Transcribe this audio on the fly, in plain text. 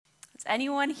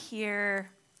anyone here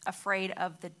afraid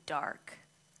of the dark?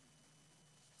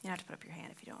 You don't have to put up your hand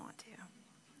if you don't want to.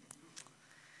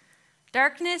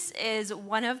 Darkness is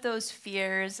one of those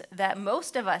fears that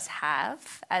most of us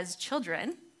have as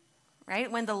children, right?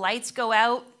 When the lights go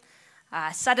out,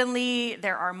 suddenly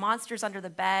there are monsters under the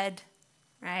bed,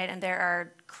 right? And there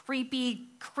are creepy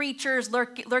creatures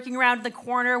lurking around in the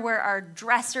corner where our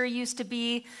dresser used to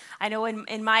be. I know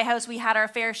in my house we had our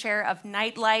fair share of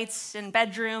night lights in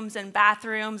bedrooms and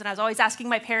bathrooms, and I was always asking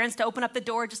my parents to open up the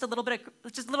door just a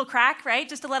little crack, right?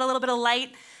 Just to let a little bit of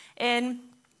light in.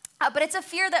 But it's a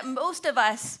fear that most of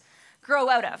us grow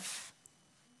out of,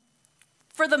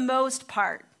 for the most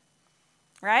part,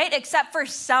 right? Except for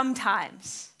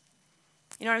sometimes.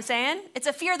 You know what I'm saying? It's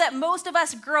a fear that most of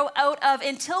us grow out of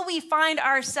until we find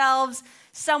ourselves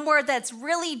somewhere that's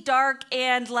really dark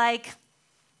and like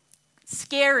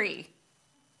scary.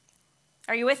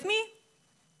 Are you with me?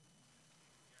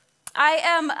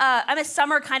 I'm a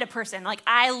summer kind of person. Like,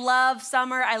 I love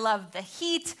summer. I love the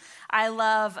heat. I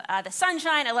love the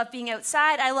sunshine. I love being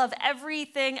outside. I love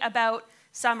everything about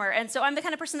summer. And so I'm the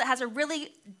kind of person that has a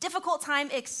really difficult time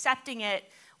accepting it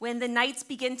when the nights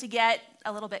begin to get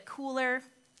a little bit cooler,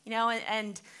 you know,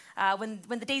 and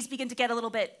when the days begin to get a little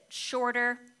bit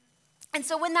shorter. And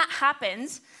so when that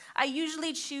happens, I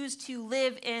usually choose to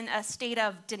live in a state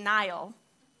of denial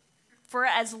for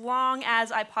as long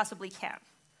as I possibly can.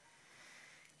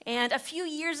 And a few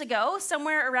years ago,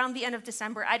 somewhere around the end of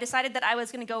December, I decided that I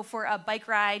was going to go for a bike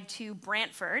ride to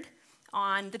Brantford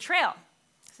on the trail.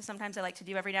 So sometimes I like to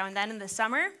do every now and then in the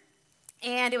summer.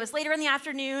 And it was later in the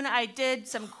afternoon. I did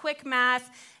some quick math,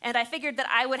 and I figured that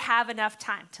I would have enough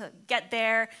time to get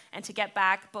there and to get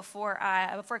back before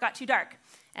it got too dark.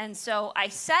 And so I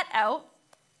set out,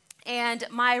 and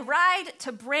my ride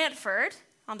to Brantford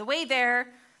on the way there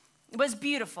was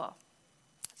beautiful.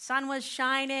 The sun was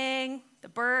shining. The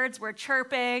birds were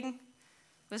chirping.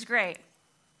 It was great.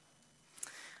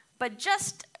 But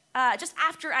just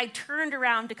after I turned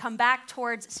around to come back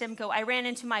towards Simcoe, I ran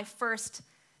into my first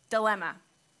dilemma.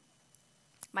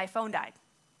 My phone died.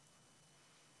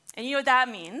 And you know what that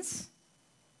means?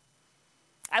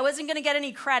 I wasn't going to get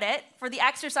any credit for the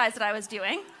exercise that I was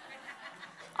doing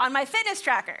on my fitness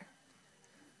tracker.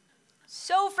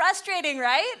 So frustrating,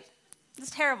 right? It's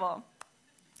terrible.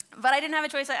 But I didn't have a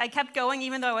choice. I kept going,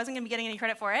 even though I wasn't going to be getting any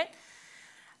credit for it.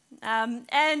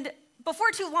 And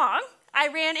before too long, I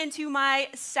ran into my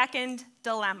second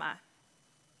dilemma.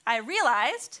 I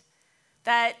realized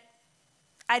that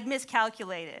I'd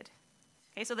miscalculated.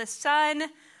 Okay, so the sun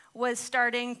was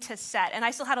starting to set, and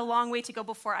I still had a long way to go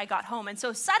before I got home. And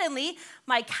so suddenly,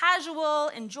 my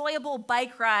casual, enjoyable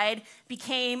bike ride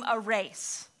became a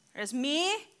race. It was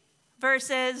me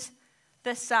versus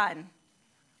the sun.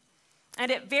 And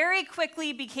it very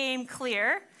quickly became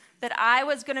clear that I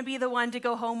was going to be the one to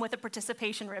go home with a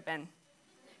participation ribbon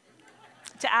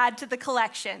to add to the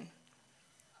collection.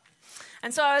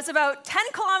 And so I was about 10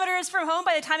 kilometers from home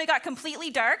by the time it got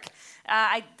completely dark.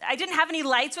 I didn't have any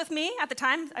lights with me at the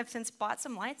time. I've since bought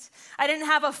some lights. I didn't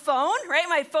have a phone, right?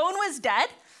 My phone was dead.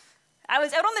 I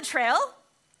was out on the trail,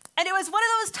 and it was one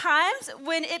of those times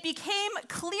when it became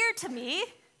clear to me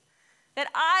that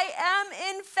I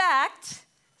am, in fact,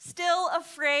 still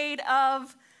afraid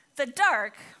of the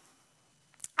dark.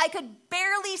 I could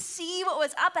barely see what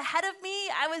was up ahead of me.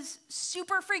 I was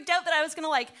super freaked out that I was going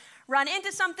to run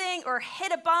into something or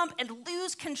hit a bump and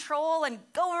lose control and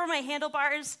go over my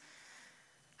handlebars.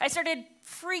 I started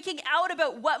freaking out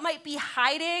about what might be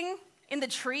hiding in the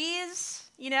trees.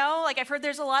 You know, I've heard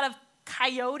there's a lot of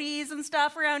coyotes and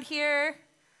stuff around here.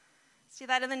 See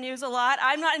that in the news a lot.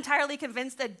 I'm not entirely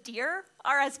convinced that deer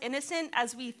are as innocent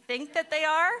as we think that they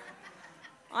are.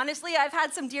 Honestly, I've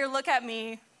had some deer look at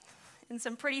me in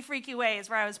some pretty freaky ways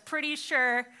where I was pretty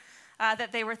sure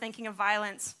that they were thinking of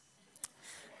violence.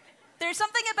 There's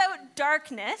something about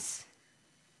darkness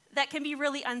that can be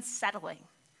really unsettling.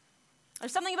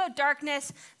 There's something about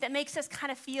darkness that makes us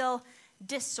kind of feel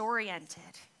disoriented.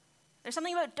 There's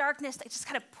something about darkness that just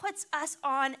kind of puts us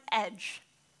on edge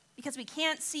because we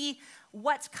can't see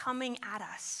what's coming at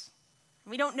us.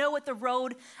 We don't know what the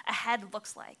road ahead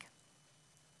looks like.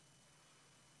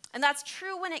 And that's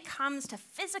true when it comes to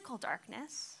physical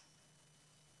darkness.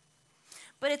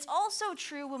 But it's also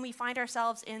true when we find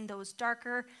ourselves in those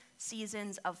darker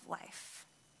seasons of life.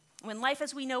 When life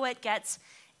as we know it gets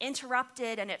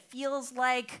interrupted and it feels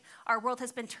like our world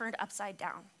has been turned upside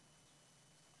down.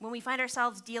 When we find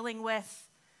ourselves dealing with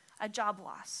a job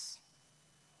loss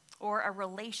or a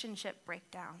relationship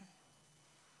breakdown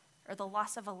or the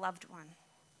loss of a loved one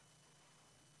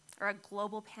or a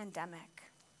global pandemic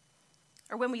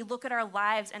Or when we look at our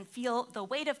lives and feel the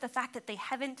weight of the fact that they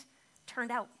haven't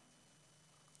turned out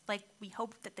like we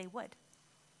hoped that they would.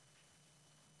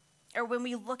 Or when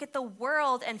we look at the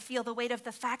world and feel the weight of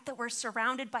the fact that we're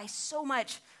surrounded by so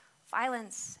much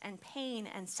violence and pain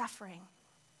and suffering.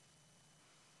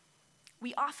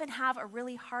 We often have a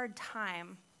really hard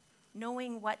time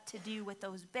knowing what to do with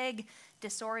those big,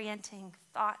 disorienting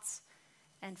thoughts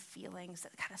and feelings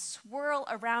that kind of swirl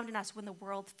around in us when the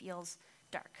world feels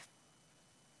dark.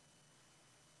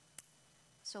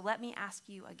 So let me ask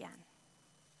you again.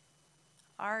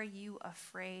 Are you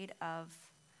afraid of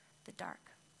the dark?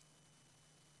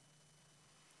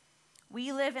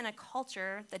 We live in a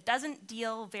culture that doesn't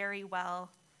deal very well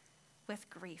with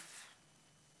grief.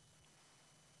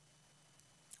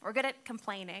 We're good at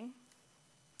complaining.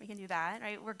 We can do that,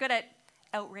 right? We're good at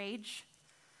outrage.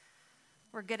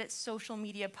 We're good at social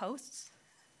media posts.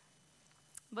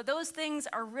 But those things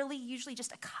are really usually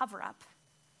just a cover-up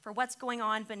for what's going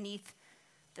on beneath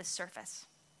the surface.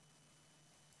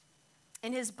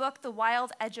 In his book, The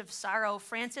Wild Edge of Sorrow,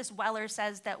 Francis Weller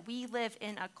says that we live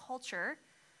in a culture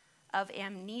of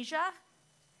amnesia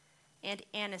and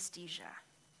anesthesia.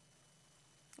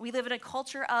 We live in a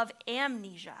culture of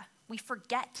amnesia. We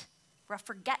forget. We're a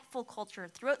forgetful culture.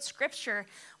 Throughout Scripture,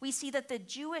 we see that the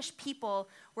Jewish people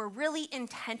were really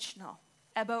intentional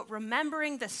about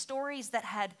remembering the stories that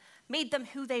had made them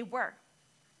who they were.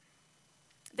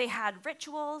 They had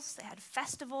rituals, they had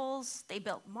festivals, they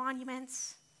built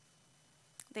monuments.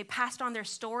 They passed on their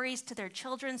stories to their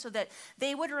children so that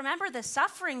they would remember the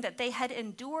suffering that they had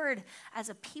endured as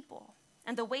a people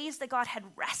and the ways that God had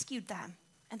rescued them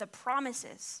and the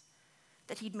promises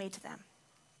that he'd made to them.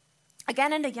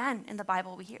 Again and again in the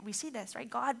Bible, we see this, right?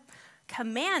 God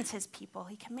commands his people,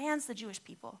 he commands the Jewish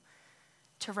people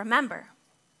to remember.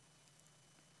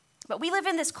 But we live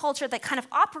in this culture that kind of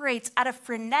operates at a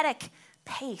frenetic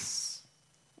pace,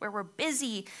 where we're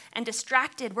busy and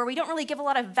distracted, where we don't really give a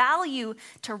lot of value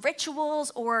to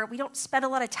rituals, or we don't spend a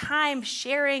lot of time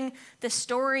sharing the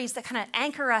stories that kind of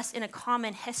anchor us in a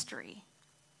common history.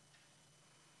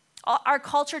 Our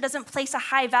culture doesn't place a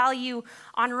high value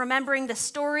on remembering the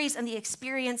stories and the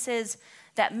experiences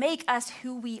that make us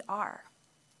who we are.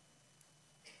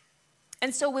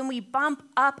 And so when we bump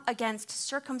up against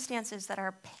circumstances that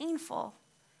are painful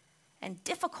and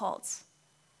difficult,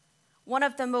 one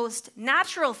of the most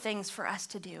natural things for us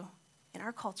to do in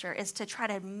our culture is to try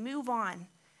to move on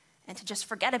and to just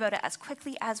forget about it as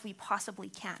quickly as we possibly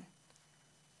can.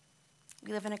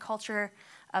 We live in a culture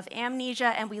of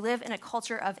amnesia, and we live in a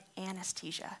culture of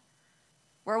anesthesia,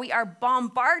 where we are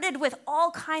bombarded with all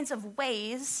kinds of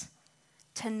ways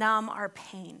to numb our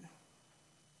pain.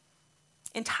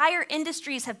 Entire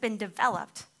industries have been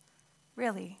developed,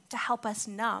 really, to help us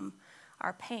numb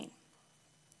our pain.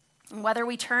 And whether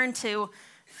we turn to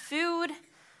food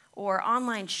or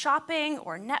online shopping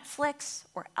or Netflix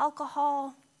or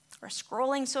alcohol or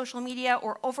scrolling social media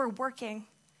or overworking,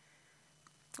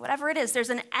 whatever it is, there's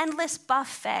an endless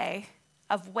buffet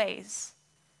of ways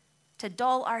to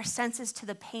dull our senses to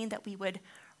the pain that we would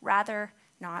rather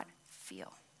not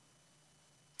feel.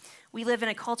 We live in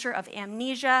a culture of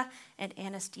amnesia and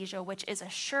anesthesia, which is a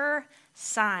sure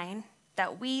sign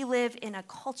that we live in a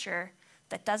culture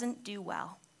that doesn't do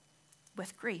well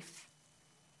with grief.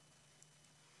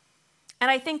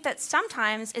 And I think that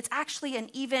sometimes it's actually an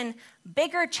even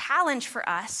bigger challenge for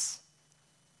us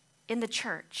in the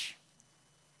church.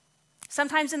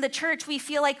 Sometimes in the church, we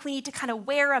feel like we need to kind of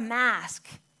wear a mask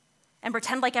and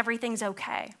pretend like everything's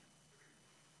okay.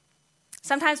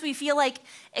 Sometimes we feel like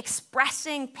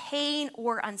expressing pain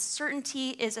or uncertainty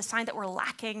is a sign that we're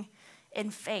lacking in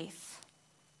faith.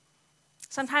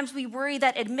 Sometimes we worry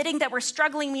that admitting that we're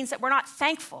struggling means that we're not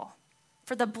thankful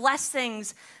for the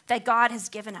blessings that God has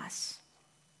given us.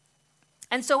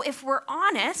 And so if we're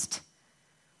honest,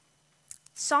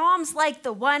 Psalms like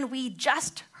the one we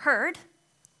just heard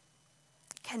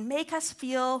can make us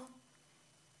feel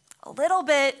a little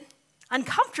bit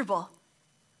uncomfortable,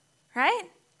 right?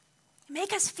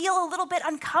 Make us feel a little bit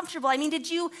uncomfortable. I mean, did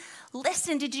you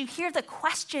listen? Did you hear the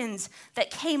questions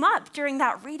that came up during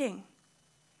that reading?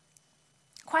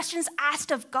 Questions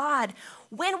asked of God.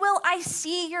 When will I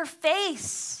see your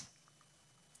face?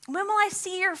 When will I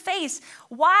see your face?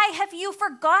 Why have you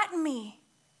forgotten me?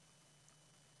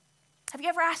 Have you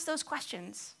ever asked those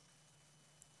questions?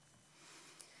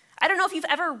 I don't know if you've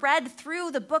ever read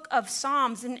through the book of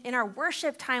Psalms. In our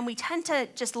worship time, we tend to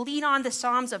just lean on the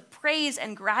Psalms of praise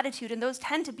and gratitude, and those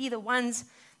tend to be the ones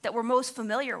that we're most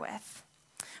familiar with.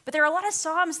 But there are a lot of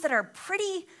Psalms that are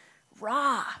pretty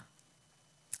raw.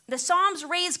 The Psalms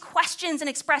raise questions and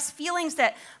express feelings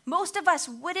that most of us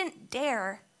wouldn't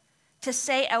dare to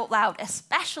say out loud,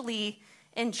 especially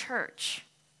in church.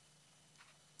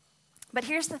 But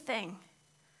here's the thing.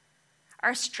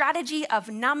 Our strategy of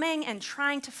numbing and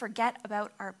trying to forget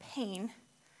about our pain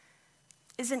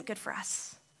isn't good for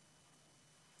us.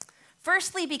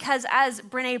 Firstly, because as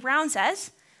Brené Brown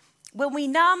says, when we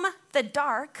numb the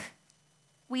dark,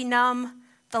 we numb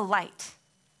the light.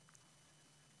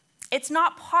 It's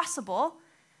not possible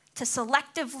to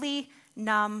selectively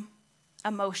numb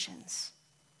emotions.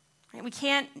 Right? We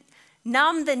can't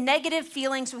numb the negative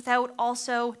feelings without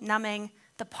also numbing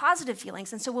the positive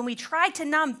feelings. And so when we try to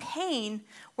numb pain,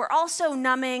 we're also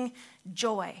numbing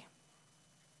joy.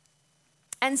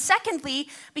 And secondly,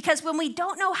 because when we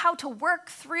don't know how to work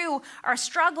through our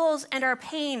struggles and our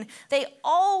pain, they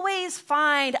always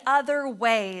find other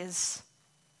ways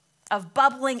of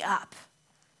bubbling up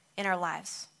in our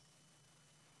lives.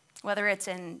 Whether it's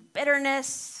in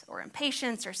bitterness or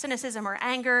impatience or cynicism or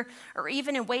anger, or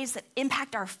even in ways that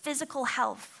impact our physical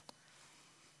health.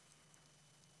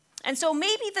 And so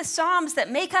maybe the Psalms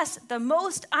that make us the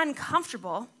most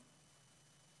uncomfortable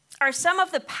are some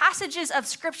of the passages of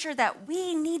Scripture that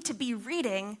we need to be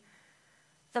reading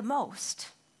the most.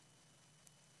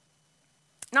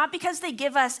 Not because they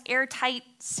give us airtight,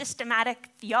 systematic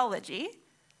theology.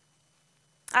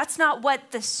 That's not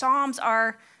what the Psalms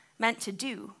are meant to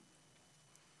do.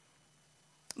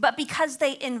 But because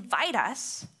they invite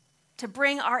us to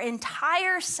bring our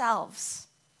entire selves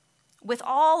with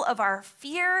all of our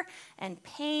fear and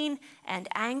pain and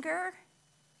anger,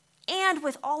 and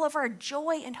with all of our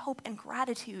joy and hope and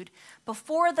gratitude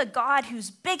before the God who's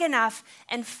big enough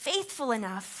and faithful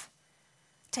enough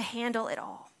to handle it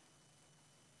all.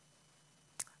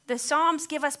 The Psalms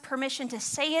give us permission to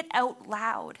say it out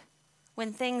loud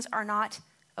when things are not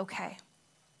okay.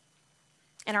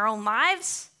 In our own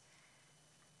lives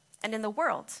and in the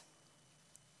world.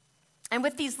 And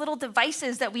with these little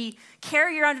devices that we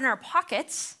carry around in our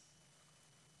pockets,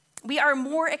 we are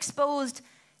more exposed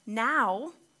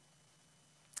now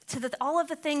to all of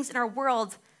the things in our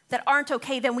world that aren't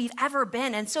okay than we've ever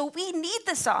been. And so we need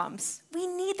the Psalms. We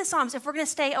need the Psalms if we're going to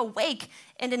stay awake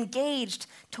and engaged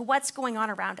to what's going on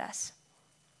around us.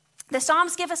 The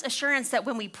Psalms give us assurance that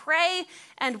when we pray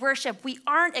and worship, we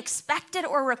aren't expected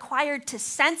or required to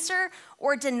censor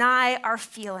or deny our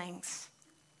feelings.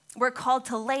 We're called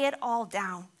to lay it all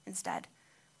down instead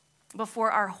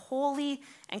before our holy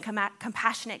and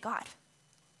compassionate God.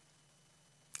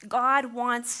 God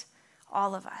wants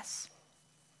all of us.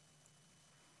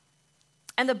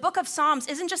 And the book of Psalms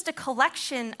isn't just a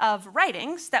collection of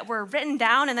writings that were written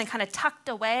down and then kind of tucked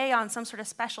away on some sort of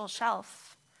special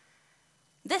shelf.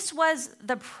 This was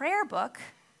the prayer book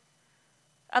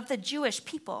of the Jewish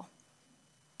people.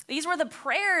 These were the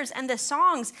prayers and the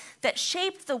songs that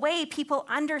shaped the way people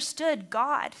understood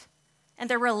God and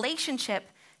their relationship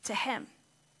to Him.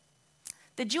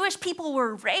 The Jewish people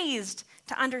were raised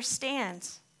to understand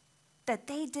that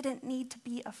they didn't need to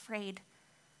be afraid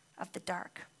of the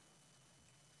dark.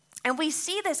 And we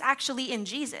see this actually in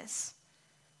Jesus.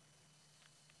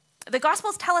 The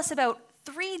Gospels tell us about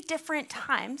 3 different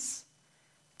times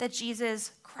that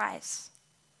Jesus cries.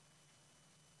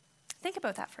 Think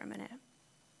about that for a minute.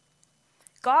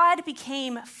 God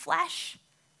became flesh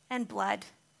and blood,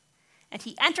 and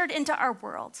He entered into our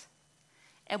world.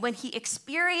 And when He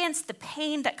experienced the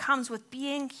pain that comes with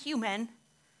being human,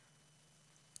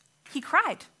 He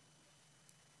cried.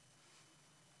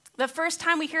 The first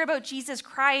time we hear about Jesus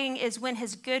crying is when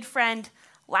His good friend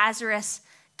Lazarus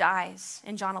dies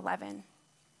in John 11.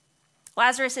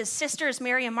 Lazarus' sisters,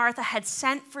 Mary and Martha, had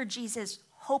sent for Jesus,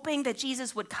 hoping that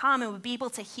Jesus would come and would be able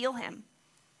to heal him.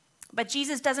 But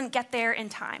Jesus doesn't get there in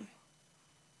time,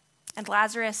 and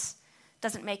Lazarus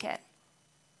doesn't make it.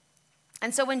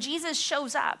 And so when Jesus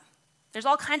shows up, there's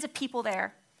all kinds of people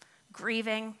there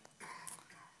grieving.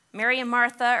 Mary and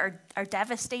Martha are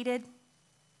devastated.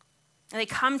 And they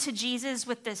come to Jesus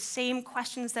with the same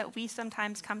questions that we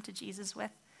sometimes come to Jesus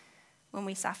with when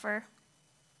we suffer.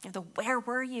 The "where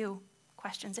were you?"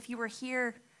 questions. If you were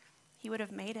here, He would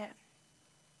have made it.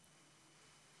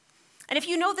 And if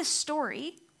you know the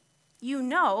story, you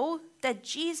know that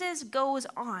Jesus goes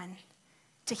on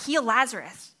to heal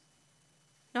Lazarus.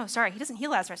 No, sorry, He doesn't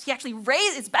heal Lazarus. He actually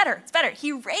it's better.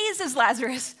 He raises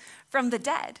Lazarus from the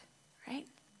dead, right?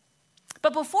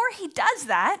 But before He does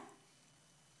that,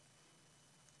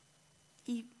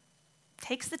 He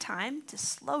takes the time to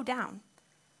slow down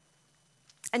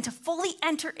and to fully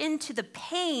enter into the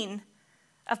pain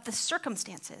of the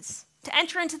circumstances, to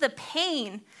enter into the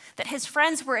pain that His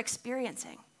friends were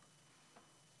experiencing.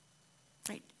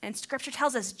 Right? And Scripture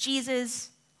tells us Jesus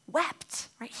wept,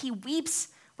 right? He weeps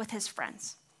with His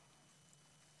friends.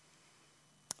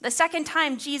 The second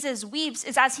time Jesus weeps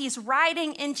is as he's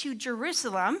riding into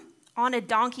Jerusalem on a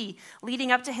donkey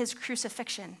leading up to his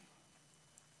crucifixion.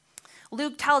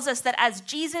 Luke tells us that as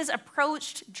Jesus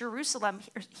approached Jerusalem,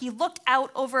 he looked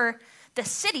out over the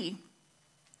city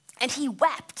and he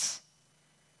wept.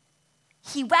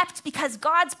 He wept because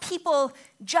God's people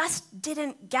just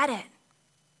didn't get it.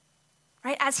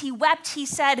 Right? As he wept, he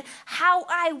said, "How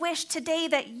I wish today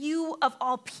that you of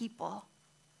all people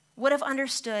would have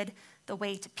understood the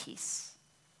way to peace."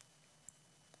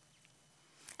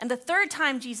 And the third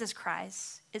time Jesus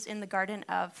cries is in the Garden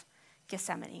of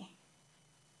Gethsemane,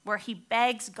 where he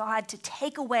begs God to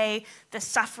take away the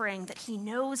suffering that he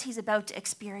knows he's about to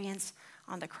experience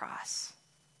on the cross,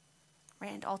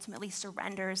 right? And ultimately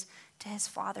surrenders to his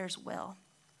Father's will.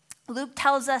 Luke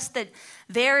tells us that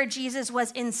there Jesus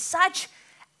was in such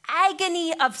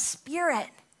agony of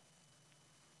spirit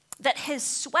that his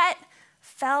sweat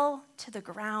fell to the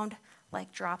ground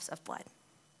like drops of blood.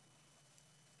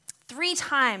 3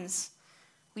 times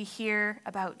we hear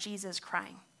about Jesus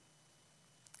crying.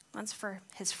 Once for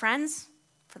his friends,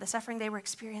 for the suffering they were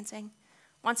experiencing,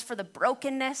 once for the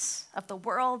brokenness of the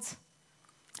world,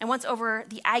 and once over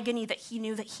the agony that he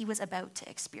knew that he was about to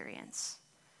experience.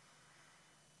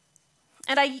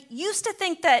 And I used to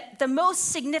think that the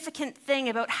most significant thing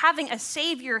about having a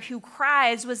Savior who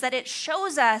cries was that it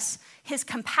shows us his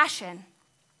compassion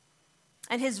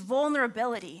and his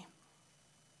vulnerability.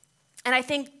 And I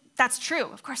think that's true.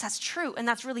 Of course, that's true, and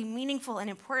that's really meaningful and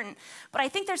important. But I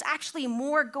think there's actually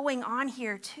more going on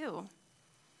here, too.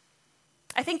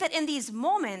 I think that in these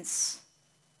moments,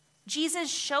 Jesus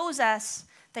shows us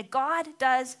that God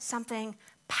does something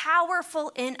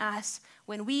powerful in us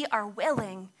when we are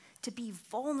willing to be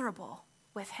vulnerable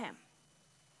with him.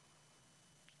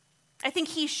 I think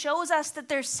he shows us that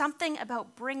there's something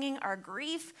about bringing our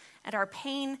grief and our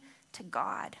pain to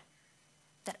God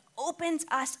that opens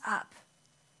us up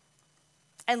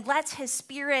and lets his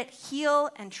Spirit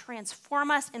heal and transform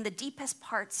us in the deepest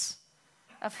parts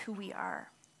of who we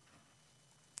are.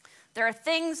 There are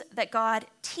things that God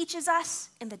teaches us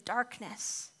in the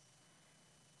darkness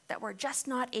that we're just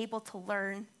not able to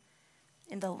learn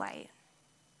in the light.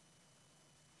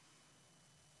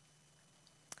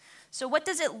 So what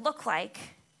does it look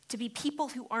like to be people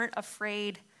who aren't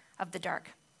afraid of the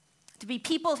dark? To be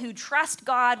people who trust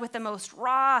God with the most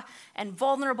raw and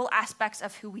vulnerable aspects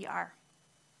of who we are?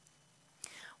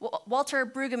 Walter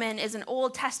Brueggemann is an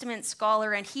Old Testament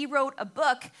scholar, and he wrote a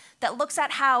book that looks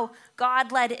at how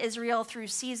God led Israel through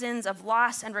seasons of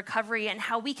loss and recovery, and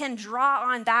how we can draw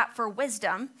on that for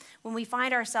wisdom when we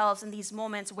find ourselves in these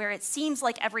moments where it seems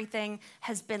like everything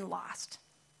has been lost.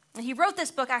 And he wrote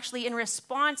this book actually in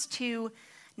response to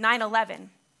 9/11.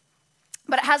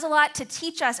 But it has a lot to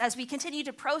teach us as we continue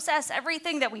to process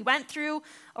everything that we went through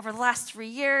over the last 3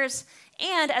 years,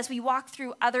 and as we walk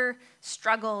through other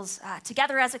struggles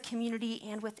together as a community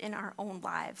and within our own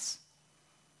lives.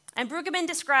 And Brueggemann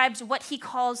describes what he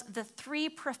calls the 3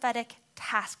 prophetic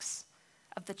tasks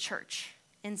of the church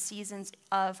in seasons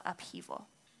of upheaval.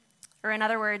 Or in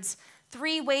other words,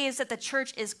 3 ways that the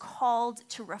church is called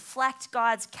to reflect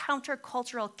God's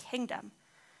countercultural kingdom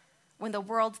when the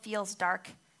world feels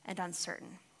dark and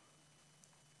uncertain.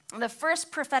 And the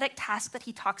first prophetic task that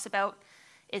he talks about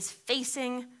is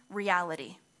facing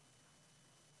reality.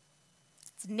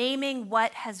 It's naming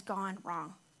what has gone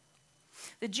wrong.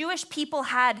 The Jewish people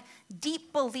had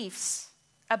deep beliefs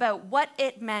about what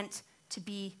it meant to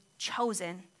be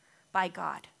chosen by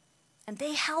God. And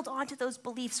they held on to those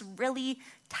beliefs really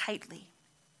tightly.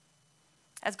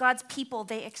 As God's people,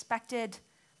 they expected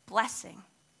blessing.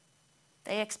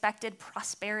 They expected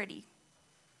prosperity.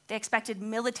 They expected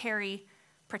military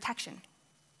protection.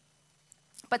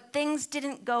 But things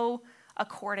didn't go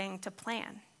according to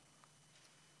plan.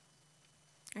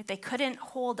 They couldn't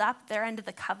hold up their end of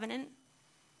the covenant.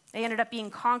 They ended up being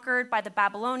conquered by the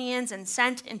Babylonians and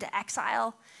sent into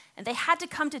exile. And they had to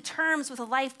come to terms with a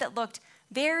life that looked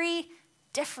very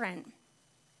different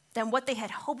than what they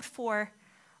had hoped for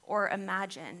or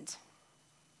imagined.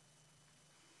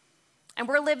 And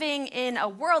we're living in a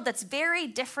world that's very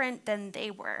different than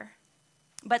they were.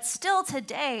 But still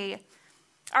today,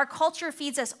 our culture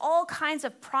feeds us all kinds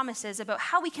of promises about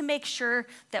how we can make sure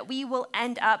that we will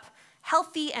end up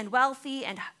healthy and wealthy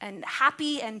and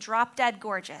happy and drop dead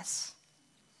gorgeous.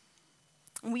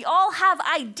 And we all have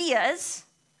ideas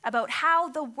about how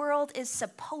the world is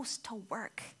supposed to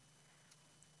work.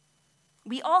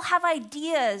 We all have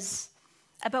ideas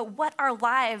about what our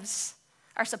lives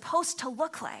are supposed to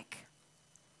look like.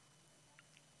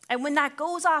 And when that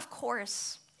goes off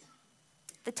course,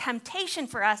 the temptation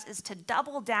for us is to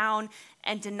double down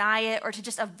and deny it, or to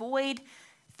just avoid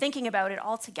thinking about it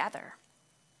altogether.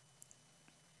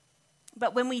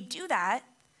 But when we do that,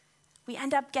 we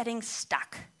end up getting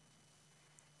stuck.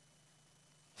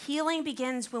 Healing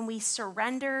begins when we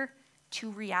surrender to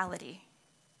reality.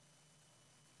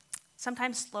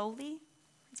 Sometimes slowly,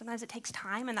 sometimes it takes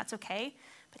time, and that's okay.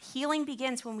 But healing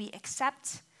begins when we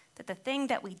accept that the thing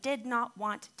that we did not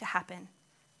want to happen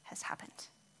has happened.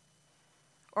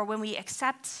 Or when we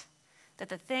accept that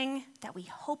the thing that we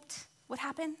hoped would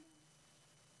happen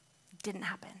didn't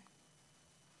happen.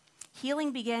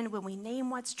 Healing begins when we name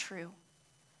what's true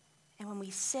and when we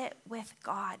sit with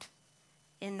God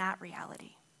in that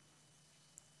reality.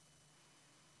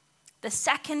 The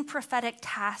second prophetic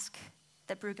task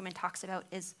that Brueggemann talks about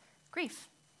is grief.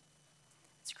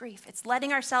 It's grief. It's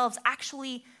letting ourselves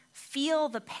actually feel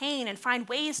the pain and find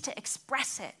ways to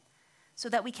express it so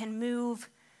that we can move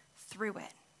through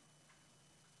it.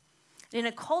 In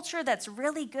a culture that's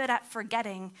really good at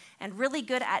forgetting and really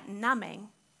good at numbing,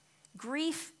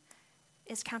 grief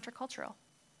is countercultural.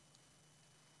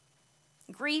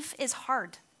 Grief is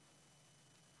hard.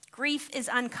 Grief is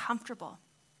uncomfortable.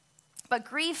 But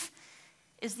grief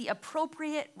is the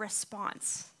appropriate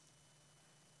response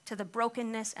to the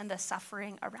brokenness and the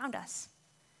suffering around us.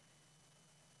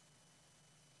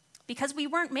 Because we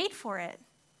weren't made for it,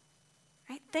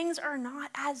 right? Things are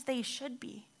not as they should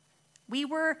be. We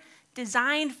were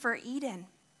designed for Eden.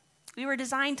 We were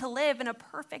designed to live in a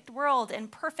perfect world, in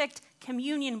perfect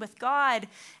communion with God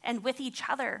and with each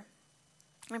other.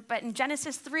 But in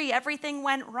Genesis 3, everything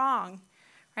went wrong,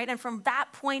 right? And from that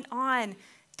point on,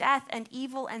 death and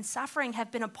evil and suffering have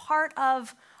been a part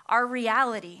of our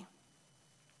reality.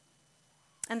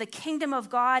 And the kingdom of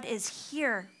God is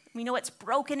here. We know it's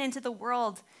broken into the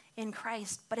world in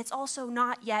Christ, but it's also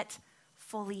not yet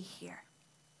fully here.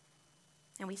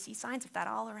 And we see signs of that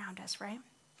all around us, right?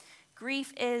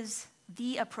 Grief is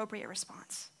the appropriate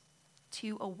response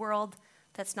to a world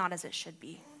that's not as it should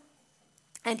be.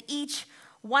 And each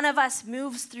one of us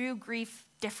moves through grief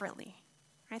differently,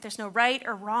 right? There's no right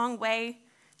or wrong way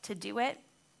to do it.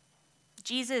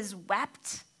 Jesus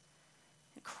wept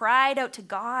and cried out to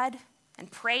God and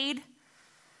prayed.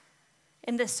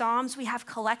 In the Psalms, we have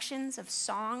collections of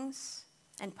songs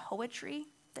and poetry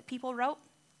that people wrote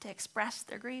to express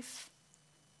their grief.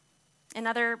 In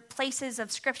other places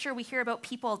of Scripture, we hear about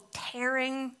people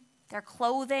tearing their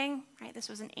clothing, right? This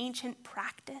was an ancient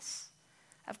practice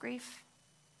of grief.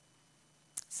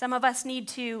 Some of us need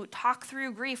to talk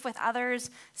through grief with others.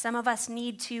 Some of us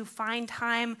need to find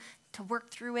time to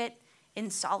work through it in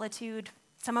solitude.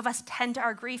 Some of us tend to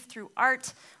our grief through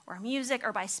art or music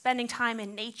or by spending time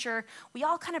in nature. We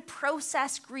all kind of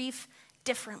process grief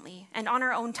differently and on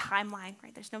our own timeline,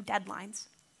 right? There's no deadlines.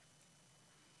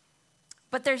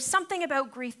 But there's something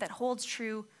about grief that holds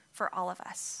true for all of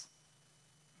us.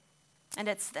 And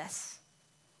it's this: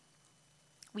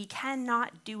 we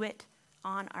cannot do it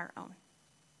on our own.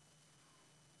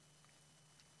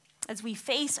 As we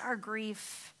face our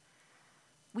grief,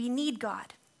 we need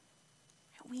God.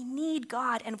 We need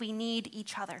God and we need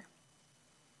each other.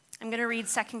 I'm going to read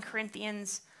 2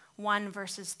 Corinthians 1,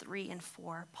 verses 3 and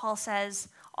 4. Paul says,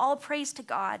 "All praise to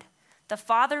God, the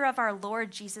Father of our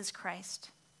Lord Jesus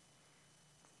Christ.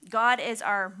 God is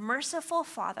our merciful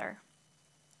Father,"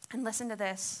 and listen to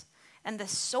this, "and the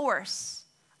source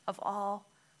of all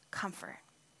comfort."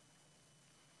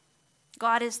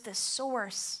 God is the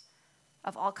source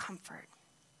of all comfort.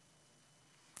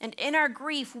 And in our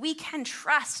grief, we can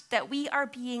trust that we are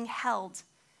being held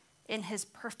in his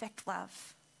perfect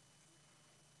love.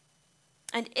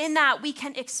 And in that, we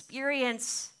can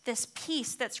experience this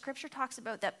peace that Scripture talks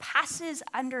about that passes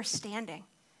understanding,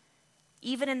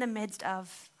 even in the midst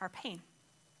of our pain.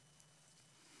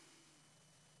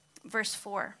 Verse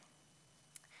 4,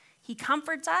 "He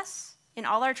comforts us in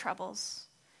all our troubles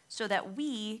so that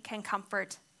we can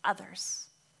comfort others.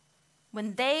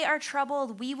 When they are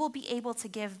troubled, we will be able to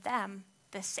give them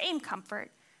the same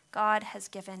comfort God has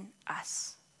given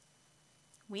us."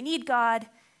 We need God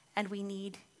and we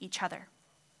need each other.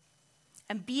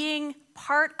 And being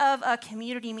part of a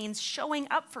community means showing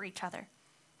up for each other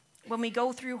when we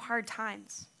go through hard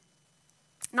times.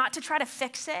 Not to try to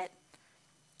fix it,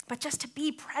 but just to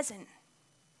be present,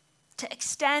 to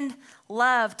extend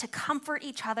love, to comfort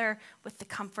each other with the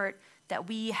comfort that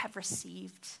we have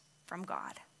received from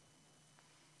God.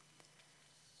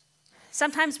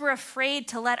 Sometimes we're afraid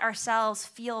to let ourselves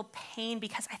feel pain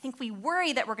because I think we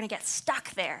worry that we're going to get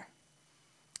stuck there.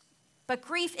 But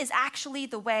grief is actually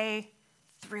the way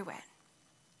through it.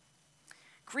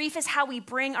 Grief is how we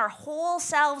bring our whole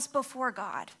selves before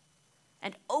God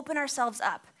and open ourselves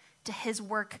up to his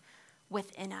work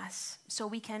within us so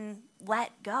we can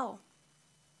let go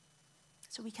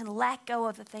so we can let go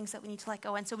of the things that we need to let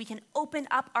go, and so we can open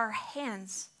up our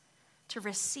hands to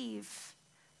receive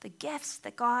the gifts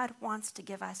that God wants to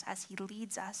give us as he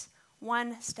leads us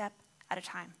one step at a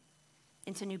time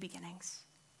into new beginnings.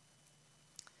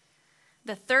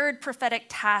 The third prophetic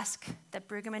task that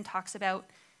Brueggemann talks about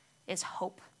is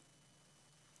hope.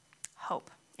 Hope.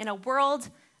 In a world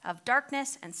of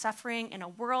darkness and suffering, in a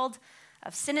world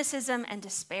of cynicism and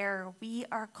despair, we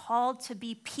are called to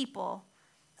be people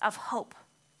of hope.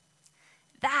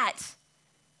 That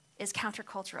is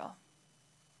countercultural.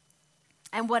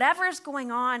 And whatever is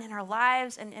going on in our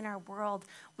lives and in our world,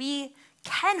 we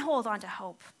can hold on to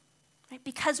hope, right?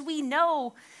 Because we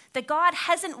know that God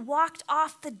hasn't walked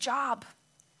off the job.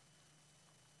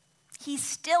 He's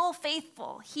still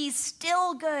faithful. He's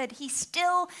still good. He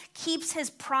still keeps his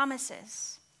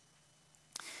promises.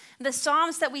 The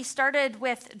Psalms that we started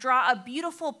with draw a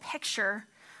beautiful picture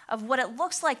of what it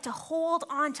looks like to hold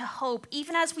on to hope,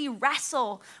 even as we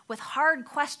wrestle with hard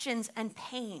questions and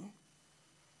pain.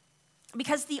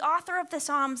 Because the author of the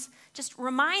Psalms just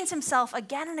reminds himself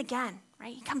again and again,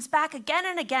 right? He comes back again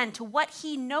and again to what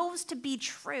he knows to be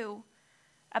true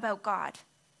about God,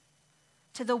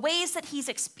 to the ways that he's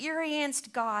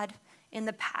experienced God in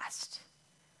the past.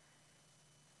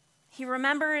 He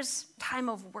remembers time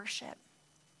of worship.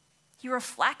 He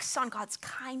reflects on God's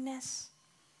kindness.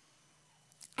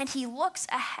 And he looks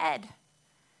ahead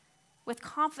with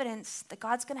confidence that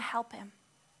God's going to help him,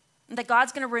 and that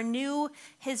God's going to renew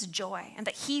his joy, and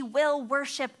that he will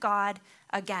worship God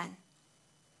again.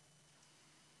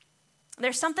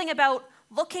 There's something about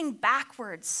looking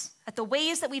backwards at the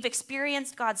ways that we've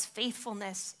experienced God's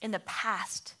faithfulness in the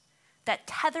past that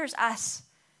tethers us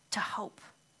to hope.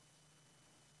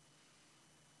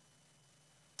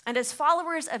 And as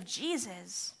followers of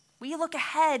Jesus, we look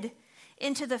ahead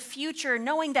into the future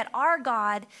knowing that our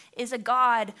God is a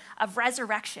God of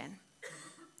resurrection,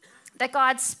 that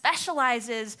God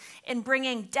specializes in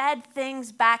bringing dead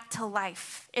things back to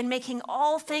life, in making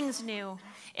all things new,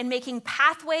 in making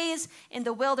pathways in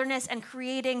the wilderness and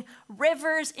creating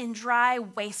rivers in dry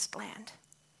wasteland.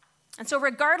 And so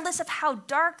regardless of how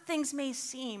dark things may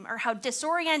seem or how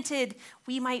disoriented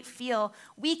we might feel,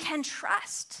 we can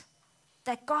trust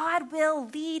that God will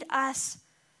lead us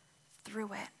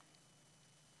through it.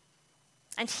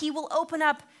 And he will open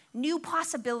up new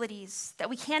possibilities that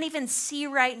we can't even see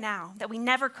right now, that we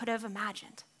never could have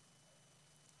imagined.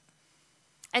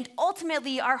 And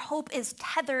ultimately, our hope is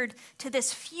tethered to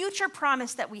this future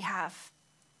promise that we have,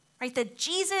 right? That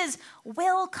Jesus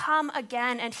will come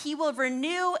again and he will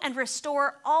renew and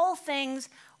restore all things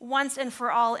once and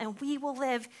for all, and we will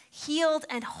live healed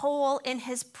and whole in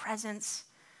his presence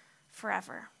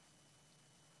forever.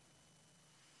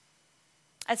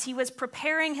 As he was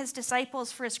preparing his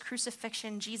disciples for his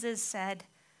crucifixion, Jesus said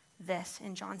this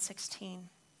in John 16.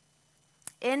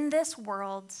 In this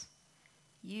world,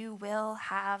 you will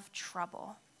have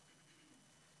trouble,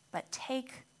 but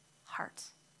take heart.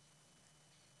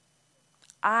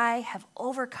 I have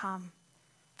overcome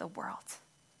the world.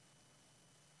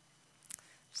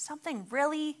 Something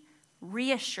really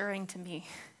reassuring to me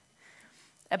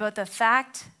about the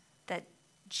fact that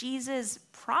Jesus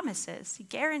promises, he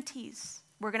guarantees,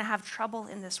 we're going to have trouble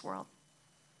in this world.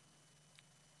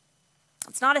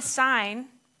 It's not a sign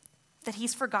that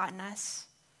he's forgotten us.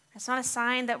 It's not a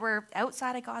sign that we're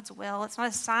outside of God's will. It's not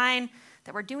a sign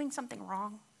that we're doing something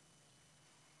wrong.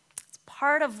 It's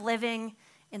part of living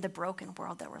in the broken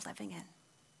world that we're living in.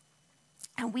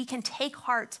 And we can take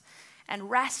heart and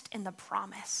rest in the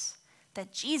promise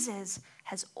that Jesus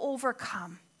has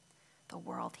overcome the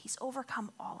world. He's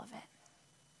overcome all of it.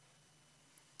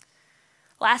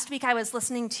 Last week, I was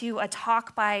listening to a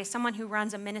talk by someone who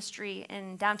runs a ministry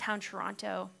in downtown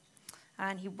Toronto,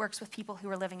 and he works with people who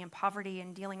are living in poverty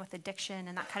and dealing with addiction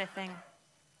and that kind of thing.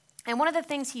 And one of the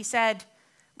things he said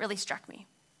really struck me.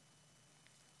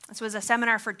 This was a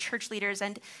seminar for church leaders,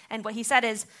 and what he said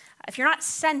is, if you're not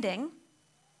sending,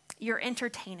 you're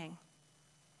entertaining.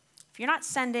 If you're not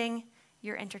sending,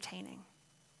 you're entertaining.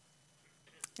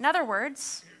 In other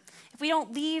words, if we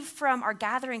don't leave from our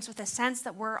gatherings with a sense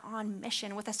that we're on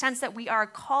mission, with a sense that we are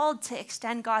called to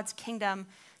extend God's kingdom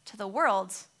to the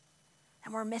world,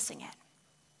 then we're missing it.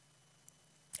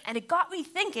 And it got me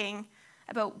thinking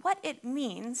about what it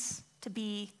means to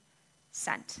be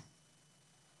sent,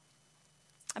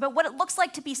 about what it looks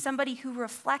like to be somebody who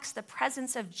reflects the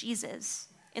presence of Jesus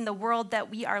in the world that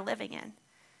we are living in.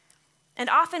 And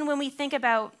often when we think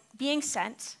about being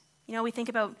sent, we think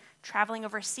about traveling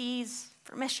overseas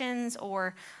for missions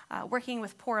or working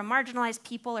with poor and marginalized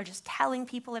people or just telling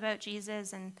people about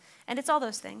Jesus, and it's all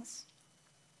those things.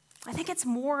 I think it's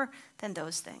more than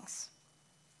those things.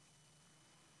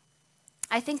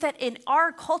 I think that in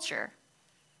our culture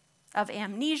of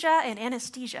amnesia and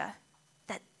anesthesia,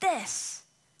 that this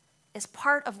is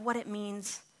part of what it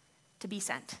means to be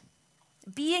sent.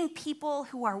 Being people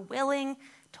who are willing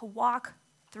to walk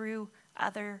through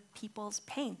other people's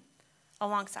pain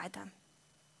alongside them.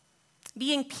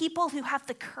 Being people who have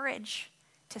the courage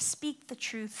to speak the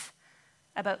truth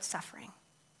about suffering.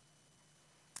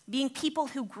 Being people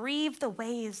who grieve the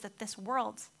ways that this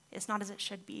world is not as it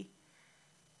should be.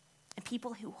 And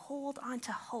people who hold on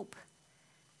to hope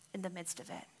in the midst of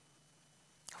it.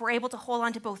 Who are able to hold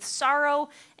on to both sorrow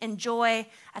and joy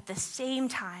at the same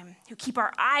time. Who keep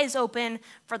our eyes open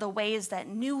for the ways that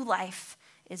new life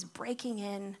is breaking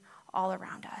in all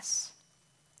around us.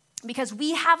 Because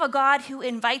we have a God who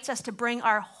invites us to bring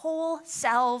our whole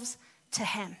selves to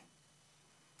him.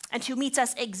 And who meets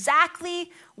us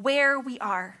exactly where we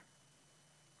are.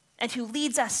 And who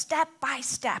leads us step by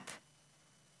step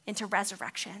into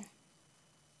resurrection.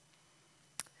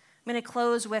 I'm going to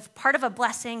close with Part of a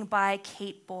Blessing by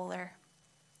Kate Bowler.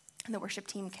 And the worship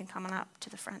team can come on up to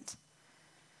the front.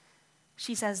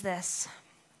 She says this: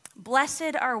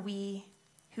 "Blessed are we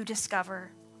who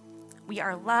discover we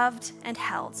are loved and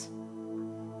held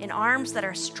in arms that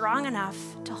are strong enough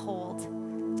to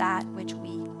hold that which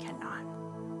we cannot."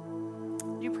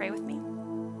 Would you pray with me?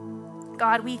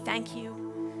 God, we thank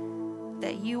you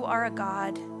that you are a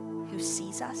God who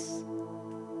sees us.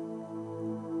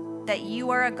 That you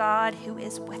are a God who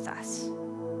is with us.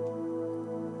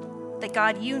 That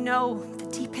God, you know the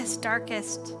deepest,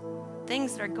 darkest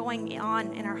things that are going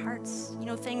on in our hearts. You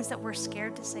know things that we're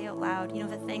scared to say out loud. You know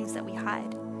the things that we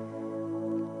hide.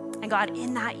 And God,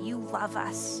 in that you love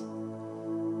us.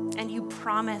 And you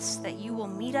promise that you will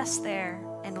meet us there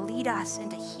and lead us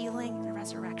into healing and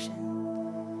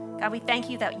resurrection. God, we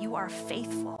thank you that you are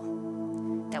faithful.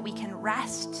 That we can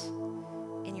rest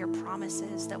in your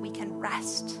promises. That we can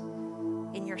rest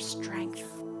in your strength,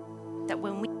 that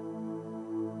when we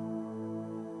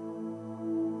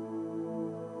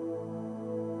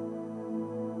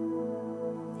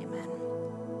Amen.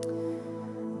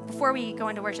 Before we go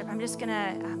into worship, I'm just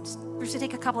gonna we're just gonna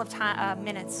take a couple of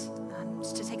minutes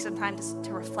just to take some time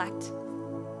to reflect.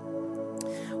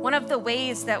 One of the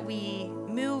ways that we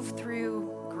move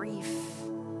through grief,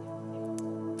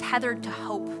 tethered to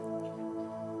hope,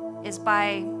 is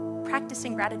by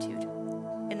practicing gratitude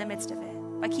in the midst of it.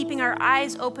 By keeping our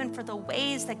eyes open for the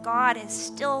ways that God is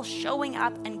still showing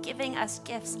up and giving us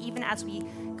gifts even as we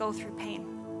go through pain.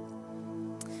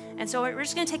 And so we're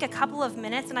just gonna take a couple of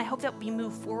minutes, and I hope that we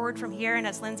move forward from here. And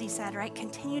as Lindsay said, right,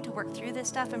 continue to work through this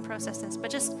stuff and process this. But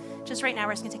just right now,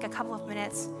 we're just gonna take a couple of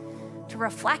minutes to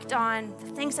reflect on the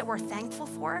things that we're thankful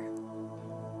for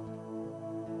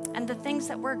and the things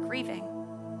that we're grieving.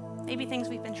 Maybe things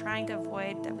we've been trying to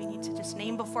avoid that we need to just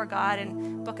name before God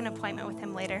and book an appointment with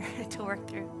him later to work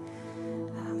through.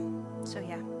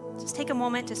 Just take a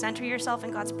moment to center yourself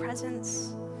in God's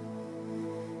presence.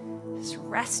 Just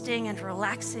resting and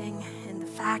relaxing in the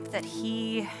fact that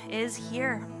he is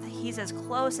here, that he's as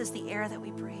close as the air that we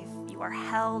breathe. You are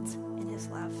held in his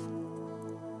love.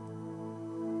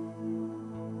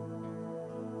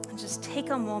 And just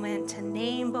take a moment to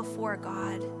name before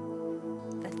God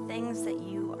the things that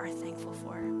you are thankful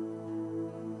for.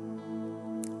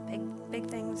 Big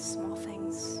things, small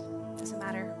things, doesn't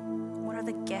matter. What are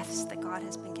the gifts that God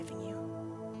has been giving you?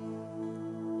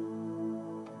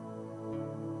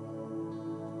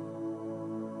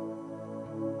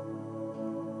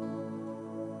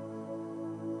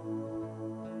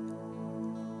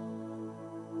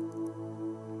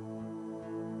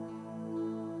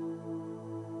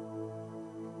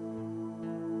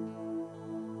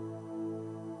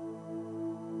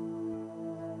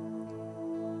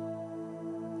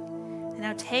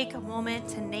 Now take a moment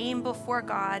to name before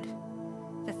God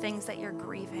the things that you're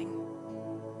grieving,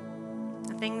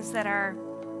 the things that are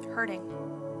hurting,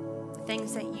 the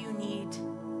things that you need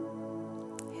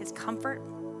his comfort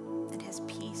and his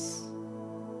peace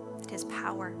and his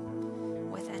power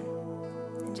within.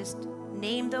 And just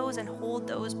name those and hold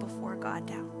those before God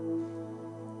now.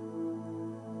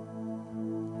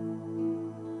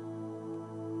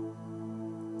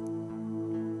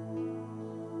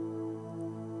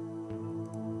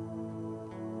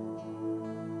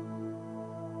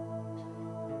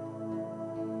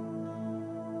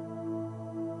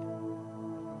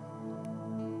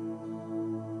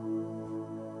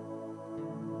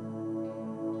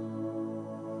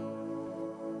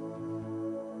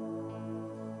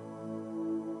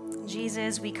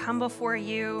 Jesus, we come before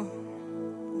you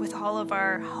with all of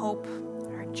our hope,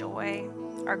 our joy,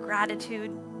 our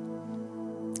gratitude,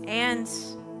 and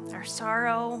our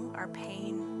sorrow, our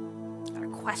pain, our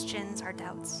questions, our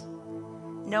doubts.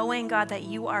 Knowing, God, that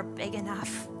you are big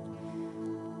enough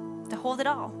to hold it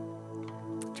all,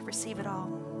 to receive it all.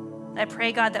 I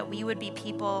pray, God, that we would be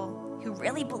people who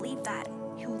really believe that,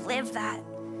 who live that,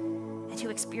 and who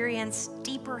experience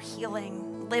deeper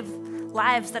healing, live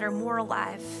lives that are more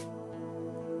alive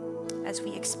as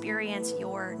we experience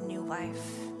your new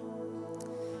life.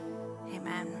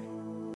 Amen.